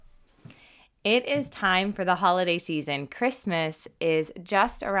It is time for the holiday season. Christmas is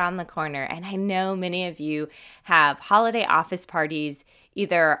just around the corner, and I know many of you have holiday office parties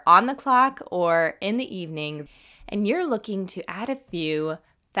either on the clock or in the evening, and you're looking to add a few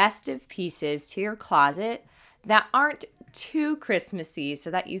festive pieces to your closet that aren't too Christmassy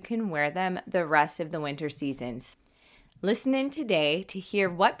so that you can wear them the rest of the winter seasons. Listen in today to hear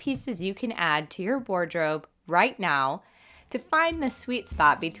what pieces you can add to your wardrobe right now to find the sweet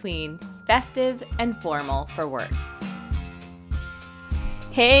spot between festive and formal for work.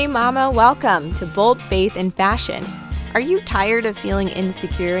 Hey mama, welcome to Bold Faith in Fashion. Are you tired of feeling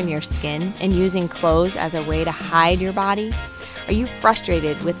insecure in your skin and using clothes as a way to hide your body? Are you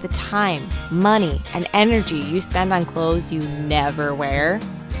frustrated with the time, money, and energy you spend on clothes you never wear?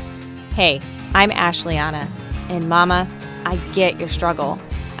 Hey, I'm Ashleana, and mama, I get your struggle.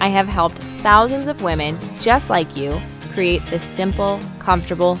 I have helped thousands of women just like you create the simple,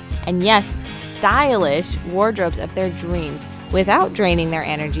 comfortable, and yes, stylish wardrobes of their dreams without draining their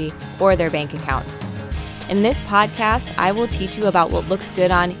energy or their bank accounts. In this podcast, I will teach you about what looks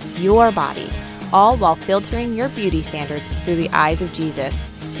good on your body, all while filtering your beauty standards through the eyes of Jesus.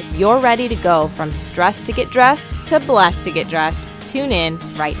 If you're ready to go from stressed to get dressed to blessed to get dressed, tune in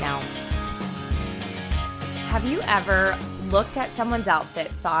right now. Have you ever looked at someone's outfit,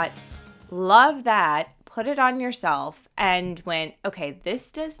 thought, love that, put it on yourself, and went, okay,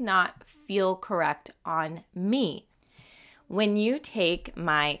 this does not feel correct on me? When you take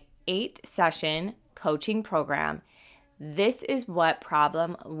my 8-session coaching program, this is what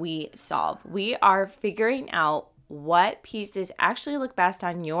problem we solve. We are figuring out what pieces actually look best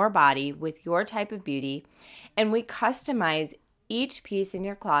on your body with your type of beauty, and we customize each piece in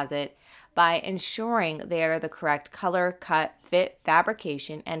your closet by ensuring they are the correct color, cut, fit,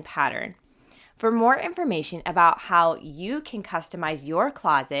 fabrication, and pattern. For more information about how you can customize your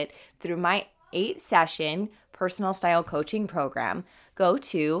closet through my 8-session personal style coaching program, go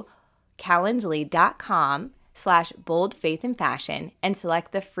to calendly.com/boldfaithinfashion and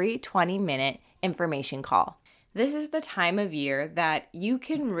select the free 20-minute information call. This is the time of year that you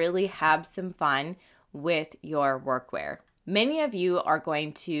can really have some fun with your workwear. Many of you are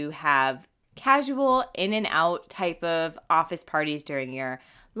going to have casual in and out type of office parties during your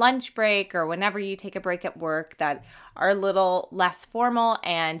lunch break or whenever you take a break at work that are a little less formal,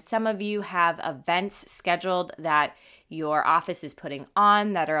 and some of you have events scheduled that your office is putting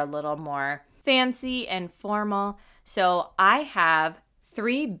on that are a little more fancy and formal. So I have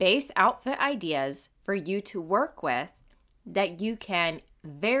 3 base outfit ideas for you to work with that you can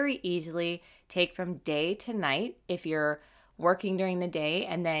very easily take from day to night if you're working during the day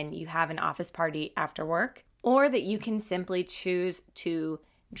and then you have an office party after work, or that you can simply choose to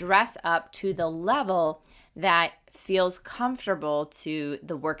dress up to the level that feels comfortable to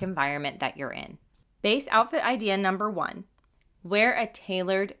the work environment that you're in. Base outfit idea number 1, wear a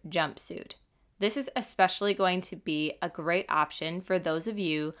tailored jumpsuit. This is especially going to be a great option for those of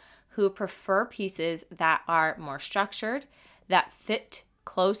you who prefer pieces that are more structured, that fit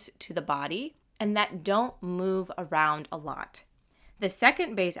close to the body, and that don't move around a lot. The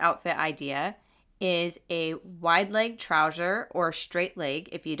second base outfit idea is a wide leg trouser or straight leg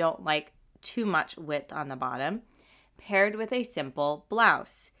if you don't like too much width on the bottom, paired with a simple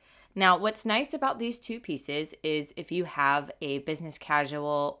blouse. Now, what's nice about these 2 pieces is if you have a business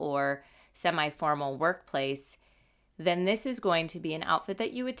casual or semi-formal workplace, then this is going to be an outfit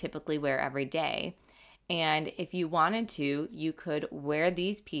that you would typically wear every day. And if you wanted to, you could wear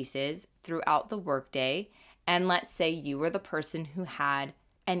these pieces throughout the workday. And let's say you were the person who had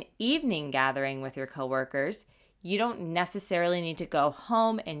an evening gathering with your coworkers. You don't necessarily need to go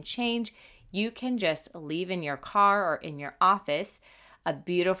home and change. You can just leave in your car or in your office a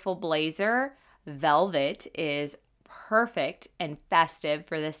beautiful blazer. Velvet is perfect and festive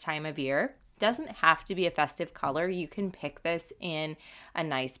for this time of year. Doesn't have to be a festive color. You can pick this in a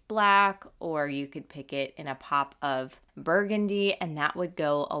nice black, or you could pick it in a pop of burgundy, and that would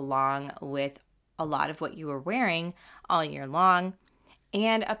go along with a lot of what you were wearing all year long.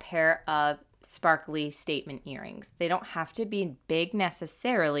 And a pair of sparkly statement earrings. They don't have to be big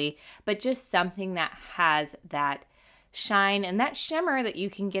necessarily, but just something that has that shine and that shimmer that you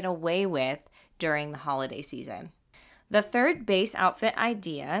can get away with during the holiday season. The third base outfit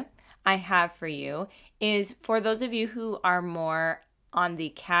idea I have for you is for those of you who are more on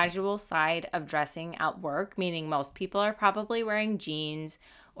the casual side of dressing at work, meaning most people are probably wearing jeans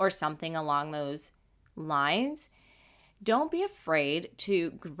or something along those lines. Don't be afraid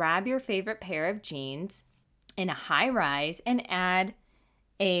to grab your favorite pair of jeans in a high rise and add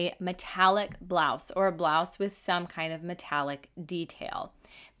a metallic blouse or a blouse with some kind of metallic detail.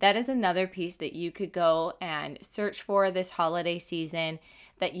 That is another piece that you could go and search for this holiday season,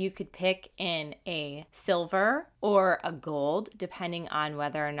 that you could pick in a silver or a gold, depending on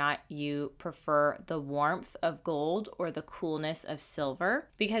whether or not you prefer the warmth of gold or the coolness of silver,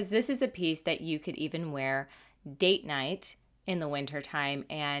 because this is a piece that you could even wear date night in the wintertime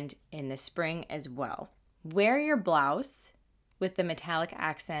and in the spring as well. Wear your blouse with the metallic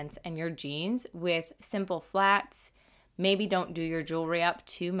accents and your jeans with simple flats. Maybe don't do your jewelry up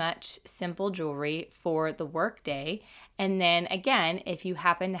too much, simple jewelry for the work day. And then again, if you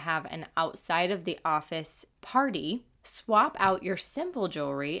happen to have an outside of the office party, swap out your simple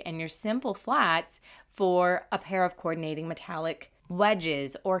jewelry and your simple flats for a pair of coordinating metallic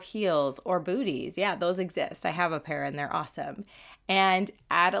wedges or heels or booties. Yeah, those exist. I have a pair and they're awesome. And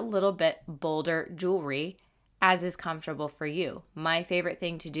add a little bit bolder jewelry as is comfortable for you. My favorite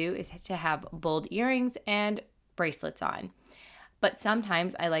thing to do is to have bold earrings and bracelets on. But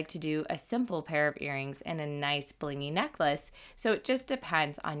sometimes I like to do a simple pair of earrings and a nice blingy necklace. So it just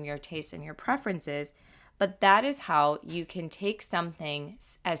depends on your taste and your preferences. But that is how you can take something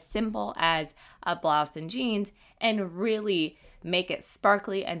as simple as a blouse and jeans and really make it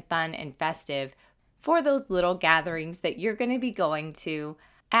sparkly and fun and festive for those little gatherings that you're going to be going to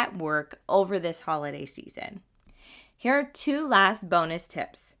at work over this holiday season. Here are 2 last bonus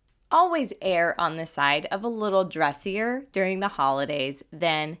tips. Always err on the side of a little dressier during the holidays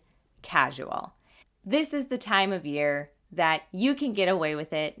than casual. This is the time of year that you can get away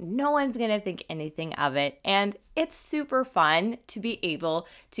with it. No one's going to think anything of it. And it's super fun to be able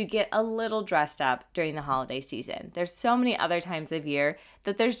to get a little dressed up during the holiday season. There's so many other times of year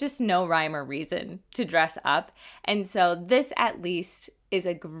that there's just no rhyme or reason to dress up. And so this at least is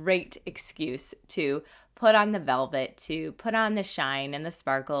a great excuse to put on the velvet, to put on the shine and the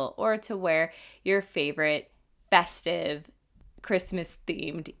sparkle, or to wear your favorite festive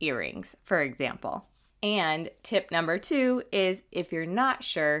Christmas-themed earrings, for example. And tip number 2 is if you're not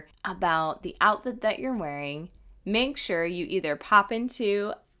sure about the outfit that you're wearing, make sure you either pop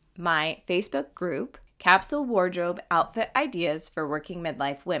into my Facebook group, Capsule Wardrobe Outfit Ideas for Working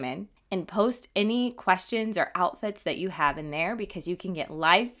Midlife Women, and post any questions or outfits that you have in there, because you can get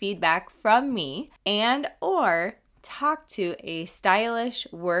live feedback from me and or talk to a stylish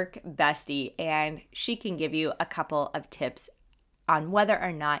work bestie and she can give you a couple of tips on whether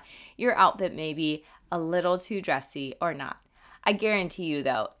or not your outfit may be a little too dressy or not. I guarantee you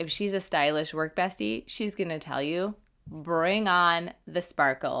though, if she's a stylish work bestie, she's going to tell you, bring on the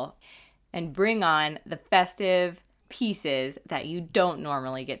sparkle and bring on the festive pieces that you don't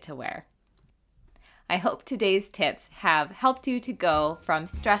normally get to wear. I hope today's tips have helped you to go from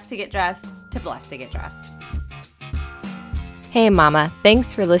stressed to get dressed to blessed to get dressed. Hey mama,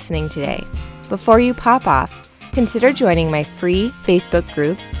 thanks for listening today. Before you pop off, consider joining my free Facebook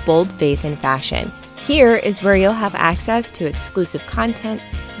group, Bold Faith in Fashion. Here is where you'll have access to exclusive content,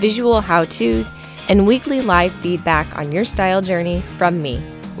 visual how-tos, and weekly live feedback on your style journey from me.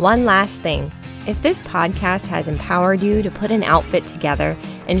 One last thing. If this podcast has empowered you to put an outfit together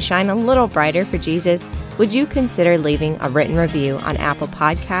and shine a little brighter for Jesus, would you consider leaving a written review on Apple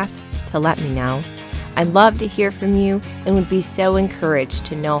Podcasts to let me know? I'd love to hear from you and would be so encouraged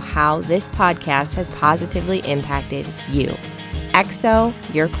to know how this podcast has positively impacted you. XO,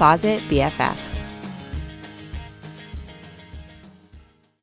 your closet BFF.